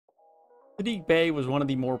Saddiq Bey was one of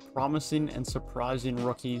the more promising and surprising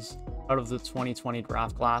rookies out of the 2020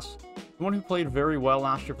 draft class. Someone who played very well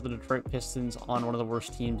last year for the Detroit Pistons on one of the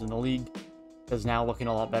worst teams in the league, is now looking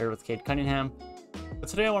a lot better with Cade Cunningham. But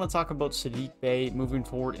today I want to talk about Saddiq Bey moving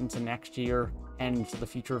forward into next year and into the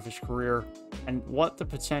future of his career, and what the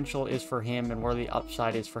potential is for him and where the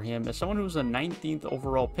upside is for him as someone who was a 19th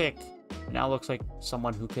overall pick. It now looks like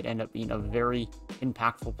someone who could end up being a very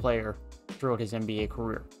impactful player throughout his NBA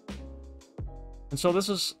career. And so this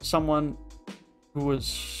is someone who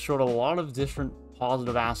showed a lot of different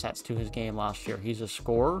positive assets to his game last year. He's a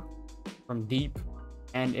scorer from deep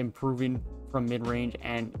and improving from mid-range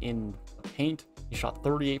and in the paint. He shot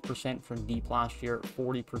 38% from deep last year,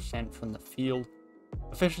 40% from the field.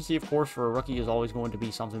 Efficiency, of course, for a rookie is always going to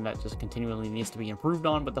be something that just continually needs to be improved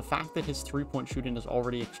on, but the fact that his three-point shooting is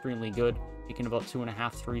already extremely good, making about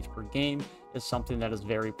 2.5 threes per game, is something that is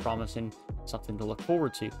very promising, something to look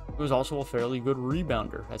forward to. He was also a fairly good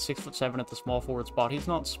rebounder. At 6'7" at the small forward spot, he's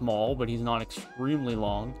not small, but he's not extremely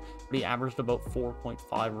long, but he averaged about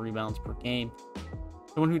 4.5 rebounds per game.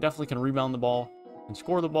 Someone who definitely can rebound the ball, can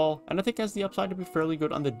score the ball, and I think has the upside to be fairly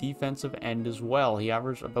good on the defensive end as well. He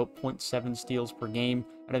averaged about 0.7 steals per game,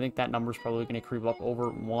 and I think that number is probably going to creep up over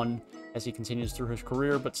 1 as he continues through his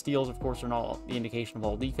career, but steals, of course, are not the indication of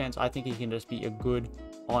all defense. I think he can just be a good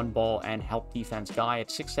on-ball and help defense guy. At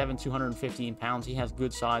 6'7", 215 pounds, he has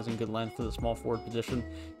good size and good length for the small forward position,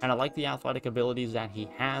 and I like the athletic abilities that he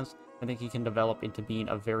has. I think he can develop into being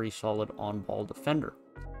a very solid on-ball defender.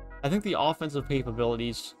 I think the offensive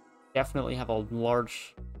capabilities definitely have a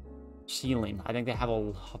large ceiling. I think they have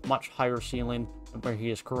a much higher ceiling than where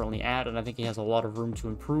he is currently at, and I think he has a lot of room to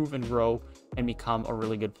improve and grow and become a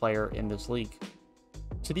really good player in this league.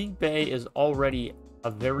 Saddiq Bey is already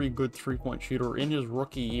a very good three-point shooter in his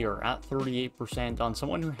rookie year at 38% on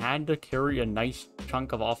someone who had to carry a nice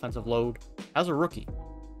chunk of offensive load as a rookie.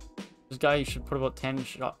 This guy should put about 10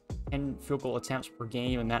 field goal attempts per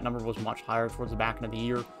game, and that number was much higher towards the back end of the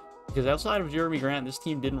year. Because outside of Jeremy Grant, this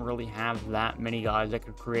team didn't really have that many guys that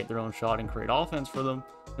could create their own shot and create offense for them.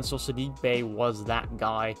 And so Saddiq Bey was that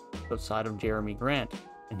guy outside of Jeremy Grant.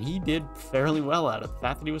 And he did fairly well at it. The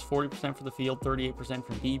fact that he was 40% from the field, 38%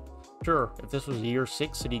 from deep. Sure, if this was year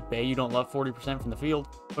 6 Saddiq Bey, you don't love 40% from the field.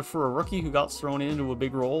 But for a rookie who got thrown into a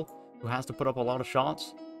big role, who has to put up a lot of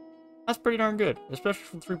shots, that's pretty darn good, especially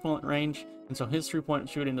from three-point range. And so his three-point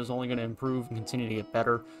shooting is only going to improve and continue to get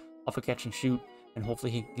better off a catch and shoot. And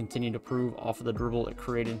hopefully he can continue to prove off of the dribble at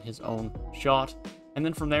creating his own shot. And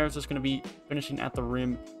then from there, it's just going to be finishing at the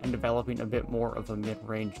rim and developing a bit more of a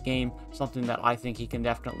mid-range game. Something that I think he can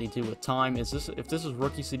definitely do with time. If this is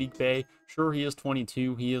rookie Saddiq Bey, sure, he is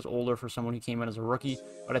 22. He is older for someone who came in as a rookie,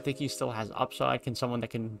 but I think he still has upside. Can someone that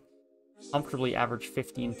can comfortably average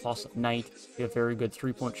 15 plus a night, be a very good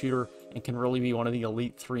three-point shooter, and can really be one of the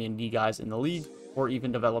elite 3-and-D guys in the league, or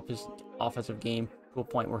even develop his offensive game to a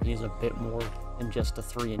point where he's a bit more than just a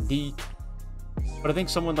 3-and-D. But I think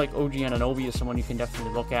someone like OG Anunoby is someone you can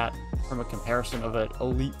definitely look at from a comparison of an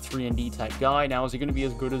elite 3-and-D type guy. Now, is he going to be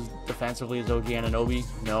as good as defensively as OG Anunoby?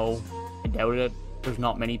 No, I doubt it. There's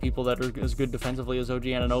not many people that are as good defensively as OG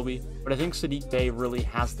Anunoby, but I think Saddiq Bey really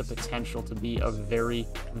has the potential to be a very,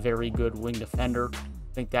 very good wing defender.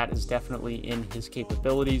 I think that is definitely in his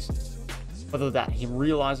capabilities. Whether that he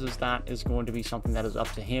realizes that is going to be something that is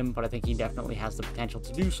up to him, but I think he definitely has the potential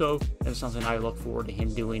to do so, and it's something I look forward to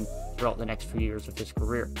him doing throughout the next few years of his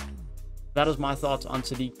career. That is my thoughts on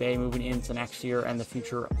Saddiq Bey moving into next year and the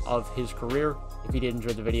future of his career. If you did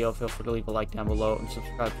enjoy the video, feel free to leave a like down below and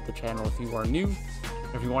subscribe to the channel if you are new.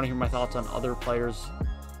 And if you want to hear my thoughts on other players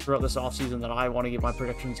throughout this offseason that I want to give my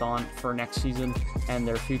predictions on for next season and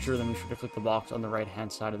their future, then be sure to click the box on the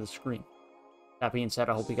right-hand side of the screen. That being said,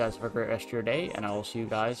 I hope you guys have a great rest of your day, and I will see you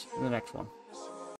guys in the next one.